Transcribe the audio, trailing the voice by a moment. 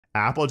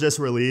Apple just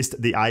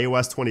released the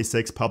iOS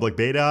 26 public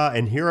beta,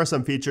 and here are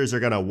some features you're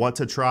going to want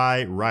to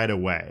try right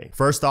away.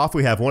 First off,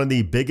 we have one of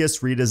the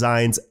biggest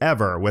redesigns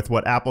ever with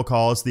what Apple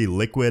calls the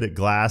liquid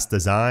glass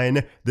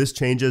design. This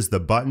changes the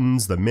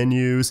buttons, the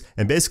menus,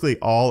 and basically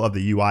all of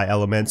the UI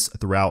elements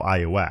throughout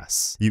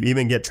iOS. You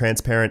even get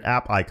transparent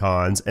app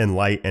icons in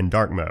light and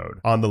dark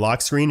mode. On the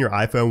lock screen, your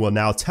iPhone will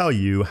now tell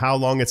you how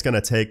long it's going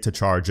to take to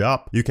charge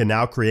up. You can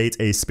now create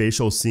a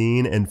spatial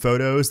scene in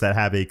photos that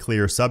have a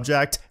clear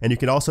subject, and you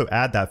can also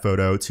add that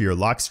photo to your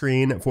lock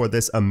screen for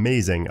this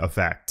amazing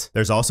effect.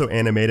 There's also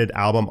animated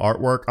album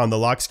artwork on the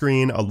lock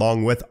screen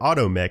along with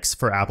auto mix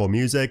for Apple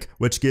Music,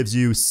 which gives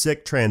you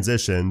sick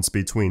transitions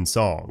between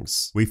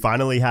songs. We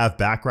finally have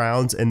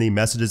backgrounds in the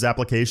Messages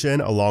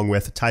application along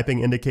with typing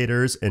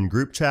indicators in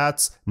group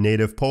chats,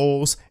 native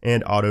polls,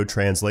 and auto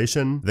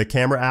translation. The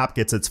camera app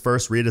gets its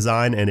first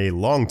redesign in a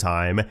long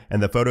time,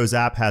 and the Photos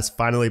app has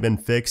finally been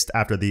fixed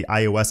after the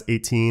iOS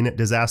 18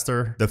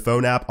 disaster. The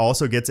phone app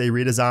also gets a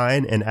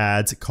redesign and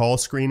adds call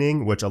screening,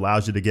 which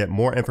allows you to get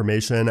more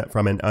information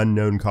from an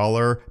unknown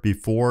caller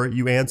before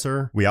you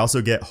answer. We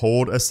also get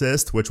hold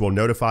assist, which will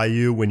notify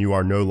you when you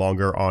are no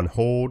longer on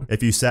hold.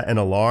 If you set an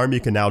alarm,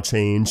 you can now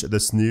change the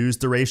snooze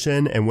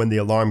duration, and when the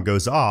alarm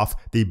goes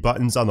off, the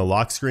buttons on the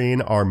lock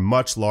screen are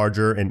much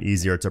larger and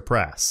easier to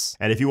press.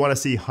 And if you want to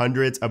see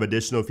hundreds of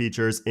additional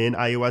features in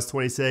iOS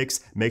 26,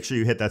 make sure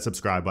you hit that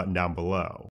subscribe button down below.